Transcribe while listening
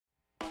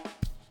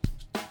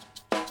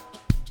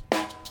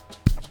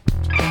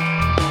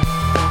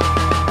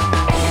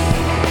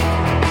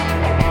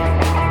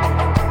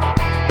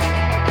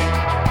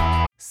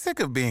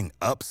of being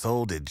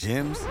upsold at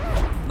gyms?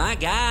 My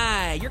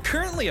guy, you're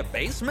currently a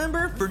base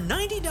member? For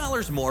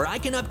 $90 more, I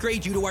can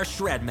upgrade you to our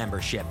Shred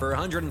membership. For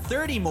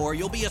 $130 more,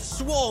 you'll be a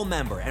Swole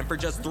member. And for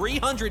just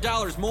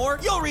 $300 more,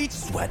 you'll reach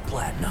Sweat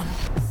Platinum.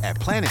 At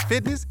Planet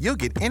Fitness, you'll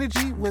get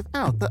energy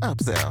without the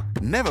upsell.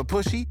 Never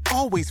pushy,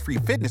 always free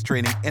fitness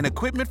training and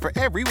equipment for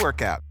every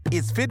workout.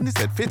 It's fitness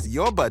that fits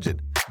your budget.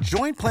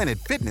 Join Planet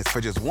Fitness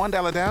for just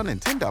 $1 down and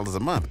 $10 a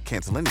month.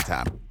 Cancel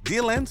anytime.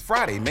 Deal ends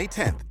Friday, May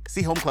 10th.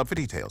 See Home Club for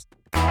details.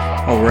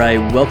 All right,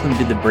 welcome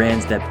to the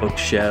Brands That Book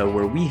show,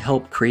 where we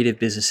help creative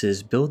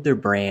businesses build their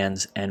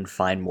brands and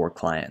find more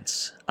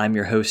clients. I'm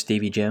your host,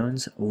 Davey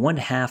Jones, one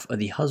half of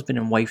the husband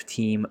and wife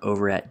team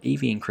over at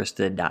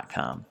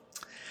daveyandkrista.com.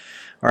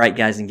 All right,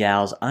 guys and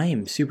gals, I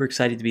am super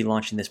excited to be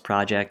launching this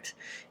project,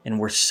 and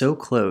we're so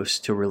close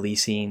to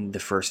releasing the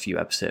first few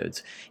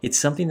episodes. It's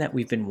something that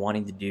we've been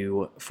wanting to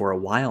do for a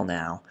while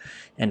now,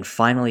 and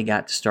finally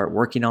got to start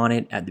working on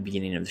it at the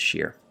beginning of this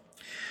year.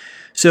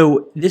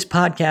 So this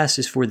podcast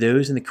is for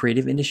those in the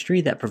creative industry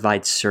that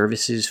provide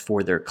services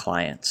for their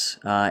clients.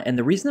 And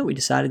the reason that we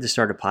decided to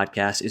start a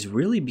podcast is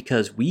really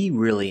because we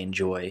really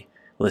enjoy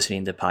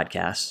listening to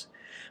podcasts.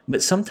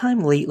 But sometime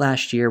late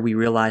last year, we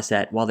realized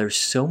that while there's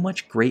so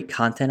much great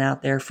content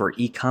out there for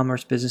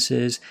e-commerce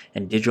businesses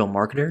and digital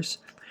marketers,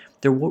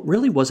 there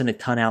really wasn't a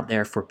ton out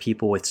there for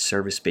people with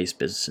service-based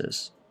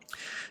businesses.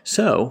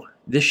 So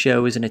this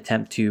show is an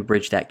attempt to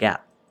bridge that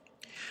gap.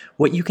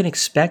 What you can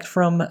expect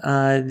from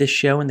this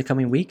show in the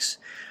coming weeks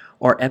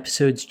are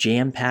episodes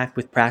jam-packed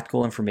with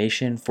practical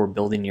information for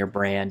building your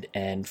brand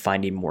and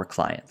finding more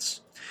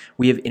clients.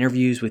 We have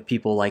interviews with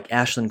people like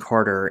Ashlyn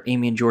Carter,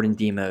 Amy and Jordan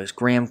Demos,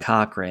 Graham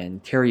Cochran,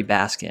 Terry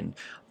Baskin,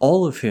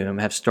 all of whom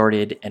have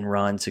started and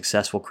run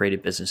successful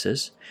creative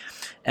businesses,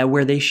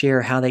 where they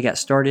share how they got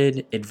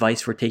started,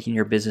 advice for taking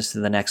your business to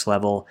the next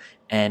level,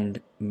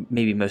 and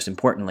maybe most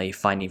importantly,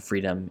 finding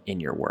freedom in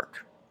your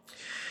work.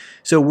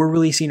 So we're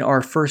releasing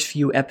our first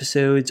few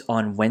episodes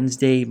on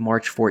Wednesday,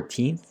 March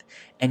 14th,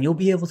 and you'll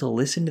be able to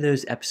listen to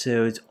those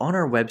episodes on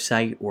our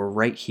website or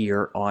right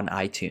here on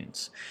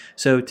iTunes.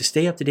 So to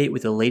stay up to date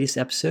with the latest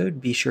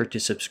episode, be sure to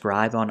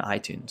subscribe on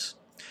iTunes.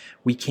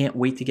 We can't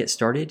wait to get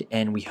started,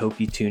 and we hope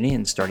you tune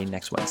in starting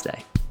next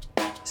Wednesday.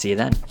 See you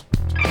then.